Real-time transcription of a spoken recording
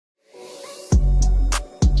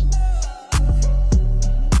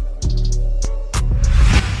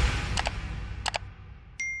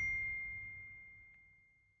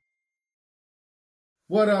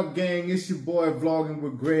What up, gang? It's your boy Vlogging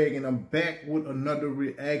with Greg, and I'm back with another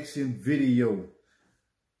reaction video.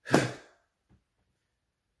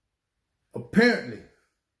 Apparently,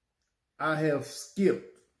 I have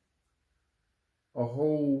skipped a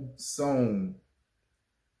whole song,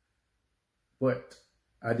 but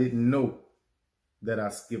I didn't know that I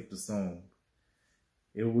skipped a song.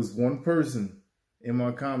 It was one person in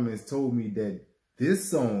my comments told me that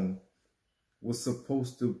this song was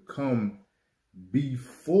supposed to come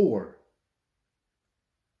before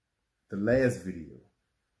the last video,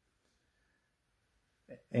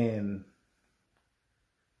 and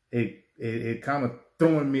it kind of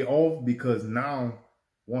throwing me off, because now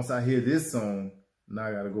once I hear this song, now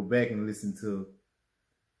I gotta go back and listen to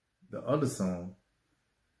the other song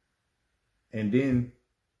and then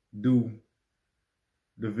do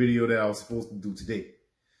the video that I was supposed to do today.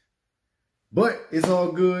 But it's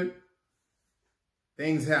all good.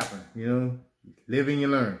 Things happen, you know. Live and you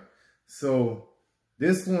learn. So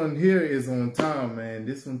this one here is on Tom, man.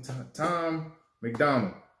 This one, Tom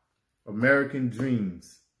MacDonald, American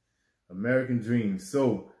Dreamz. American Dreamz.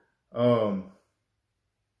 So,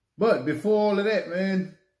 but before all of that,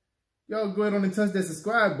 man, y'all go ahead and touch that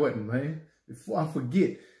subscribe button, man. Before I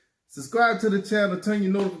forget, subscribe to the channel, turn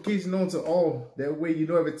your notification on to all. That way you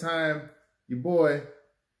know every time your boy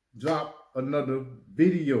drop another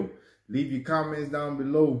video. Leave your comments down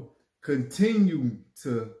below. Continue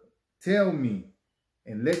to tell me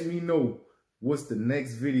and let me know what's the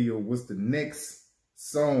next video, what's the next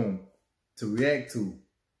song to react to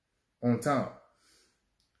on time.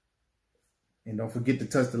 And don't forget to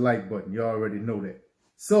touch the like button. You already know that.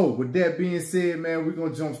 So with that being said, man, we're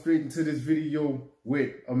going to jump straight into this video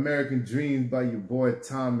with American Dreamz by your boy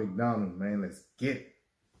Tom MacDonald, man. Let's get it.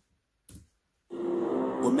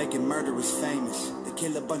 We're making murderers famous. They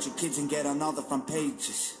kill a bunch of kids and get on all the front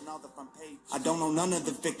pages. I don't know none of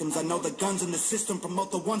the victims. I know the guns in the system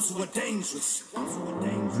promote the ones who are dangerous.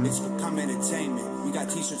 It's become entertainment. We got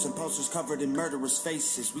t-shirts and posters covered in murderers'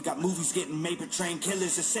 faces. We got movies getting made portraying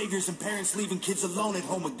killers as saviors, and parents leaving kids alone at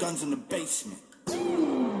home with guns in the basement.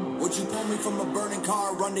 Would you pull me from a burning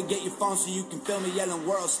car? Run to get your phone so you can film me yelling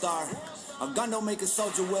World Star. A gun don't make a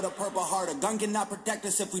soldier with a purple heart. A gun cannot protect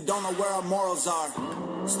us if we don't know where our morals are.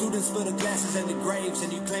 Students fill the classes and the graves,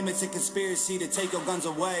 and you claim it's a conspiracy to take your guns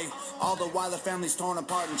away. All the while the family's torn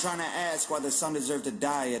apart and trying to ask why their son deserved to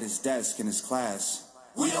die at his desk in his class.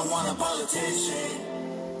 We don't want a politician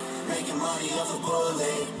making money off the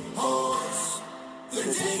bullet holes. They're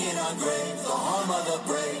digging our grave, the home of the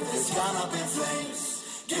brave has gone up in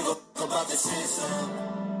flames. Give a fuck about the system.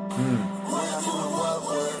 We're not doing what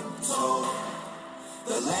we're told.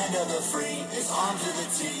 The land of the free is armed to the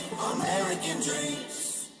teeth. American Dreamz.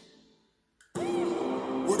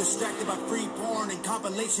 We're distracted by free porn and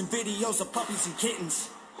compilation videos of puppies and kittens,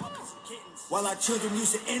 while our children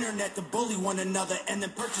use the internet to bully one another and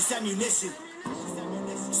then purchase ammunition.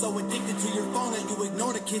 So addicted to your phone that you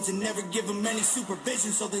ignore the kids and never give them any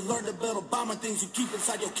supervision. So they learn to build Obama things you keep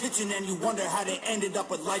inside your kitchen, and you wonder how they ended up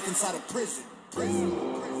with life inside a prison.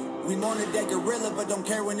 We mourn a dead gorilla, but don't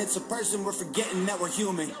care when it's a person. We're forgetting that we're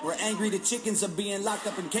human. We're angry to chickens of being locked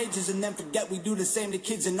up in cages, and then forget we do the same to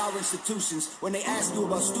kids in our institutions. When they ask you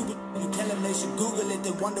about stupid, you tell them they should Google it.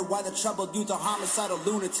 They wonder why the troubled youth are homicidal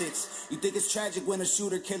lunatics. You think it's tragic when a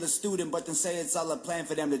shooter kills a student, but then say it's all a plan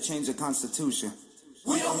for them to change the Constitution.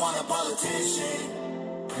 We don't want a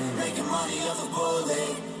politician making money off the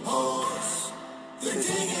bullet holes. They're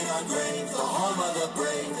digging our grave, the home of the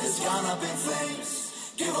brave has gone up in flames.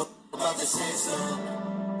 Give a f*** about the system.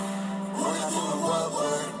 We're not doing what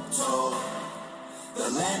we're told. The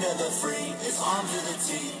land of the free is armed to the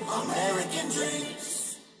teeth. American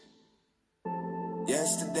Dreamz.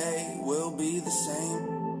 Yesterday will be the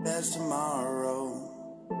same as tomorrow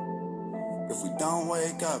if we don't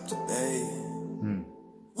wake up today.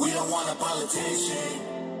 We don't want a politician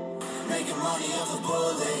making money off the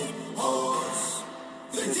bullet holes.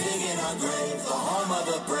 They're digging our grave, the home of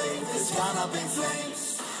the brave has gone up in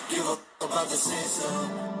flames. Give a f*** about the system.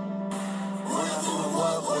 We're not doing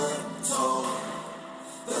what we're told.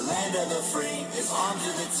 The land of the free is armed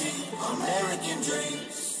to the teeth. American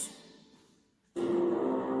Dreamz.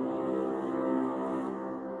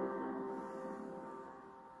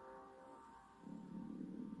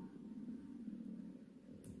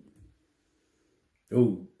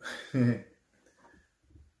 Oh.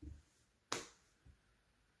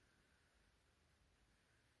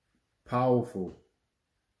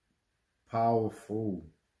 Powerful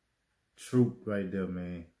truth right there,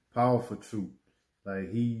 man. Powerful truth. Like,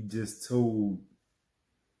 he just told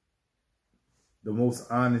the most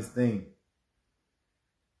honest thing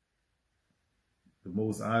the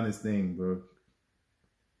most honest thing, bro.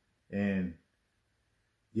 And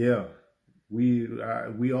yeah,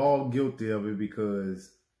 we all guilty of it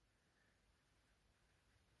because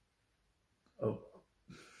of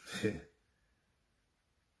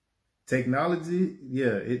technology.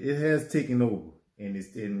 Yeah, it has taken over, and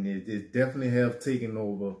it definitely have taken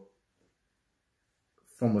over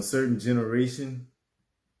from a certain generation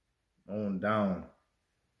on down.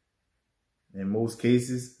 In most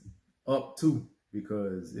cases, up to,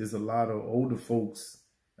 because there's a lot of older folks.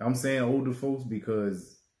 I'm saying older folks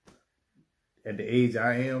because at the age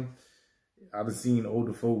I am, I've seen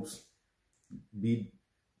older folks be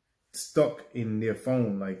stuck in their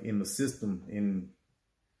phone, like in the system, in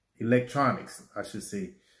electronics, I should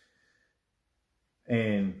say.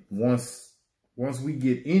 And once we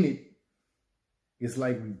get in it, it's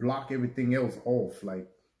like we block everything else off. Like,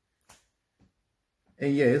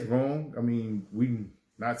 and yeah, it's wrong. I mean, we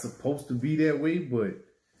not supposed to be that way, but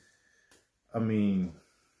I mean,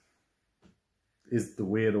 it's the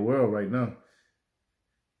way of the world right now.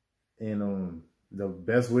 And the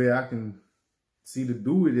best way I can see to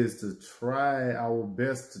do it is to try our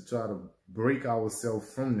best to try to break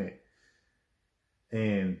ourselves from that.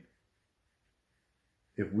 And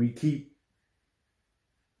if we keep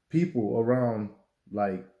people around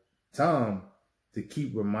like Tom to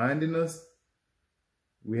keep reminding us,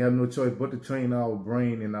 we have no choice but to train our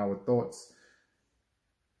brain and our thoughts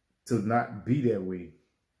to not be that way.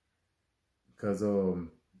 Because to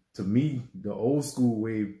me, the old school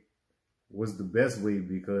way was the best way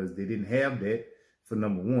because they didn't have that, for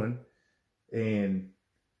number one. And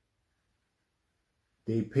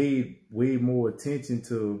they paid way more attention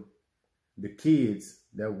to the kids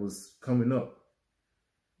that was coming up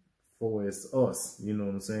for as us, you know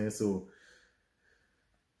what I'm saying? So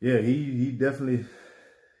yeah, he definitely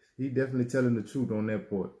telling the truth on that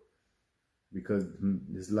part. Because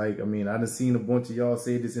it's like, I mean, I done seen a bunch of y'all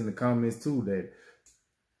say this in the comments too, that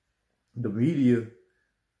the media,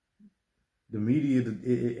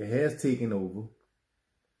 it has taken over.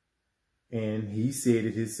 And he said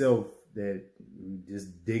it himself that we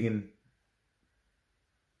just digging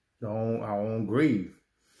our own grave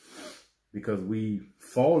because we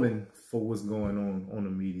falling for what's going on the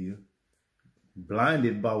media,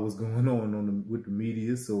 blinded by what's going on with the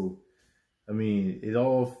media. So, I mean, it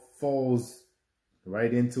all falls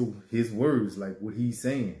right into his words, like what he's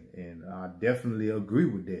saying. And I definitely agree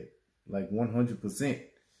with that, like 100%.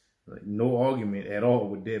 Like no argument at all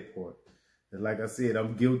with that part. And like I said,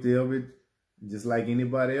 I'm guilty of it just like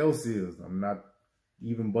anybody else is. I'm not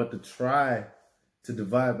even but to try to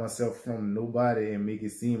divide myself from nobody and make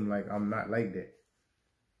it seem like I'm not like that.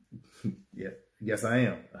 Yeah, yes I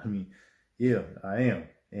am. I mean, yeah, I am.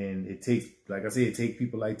 And it takes, like I said, it takes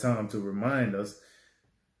people like Tom to remind us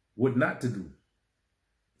what not to do.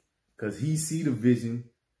 Because he see the vision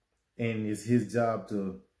and it's his job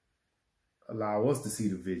to allow us to see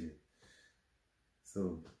the vision.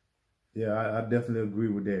 So, yeah, I definitely agree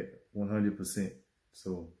with that 100%.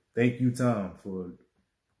 So, thank you, Tom, for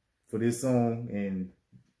this song and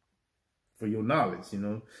for your knowledge, you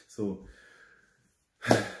know. So,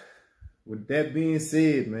 with that being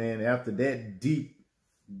said, man, after that deep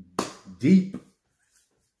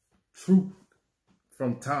truth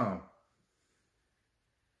from Tom,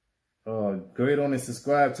 go ahead on and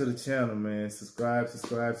subscribe to the channel, man. Subscribe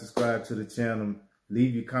to the channel.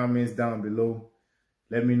 Leave your comments down below.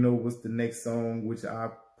 Let me know what's the next song, which I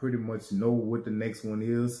pretty much know what the next one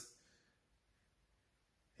is.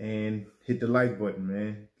 And hit the like button,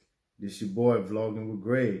 man. This your boy, Vlogging with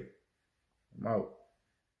Greg. I'm out.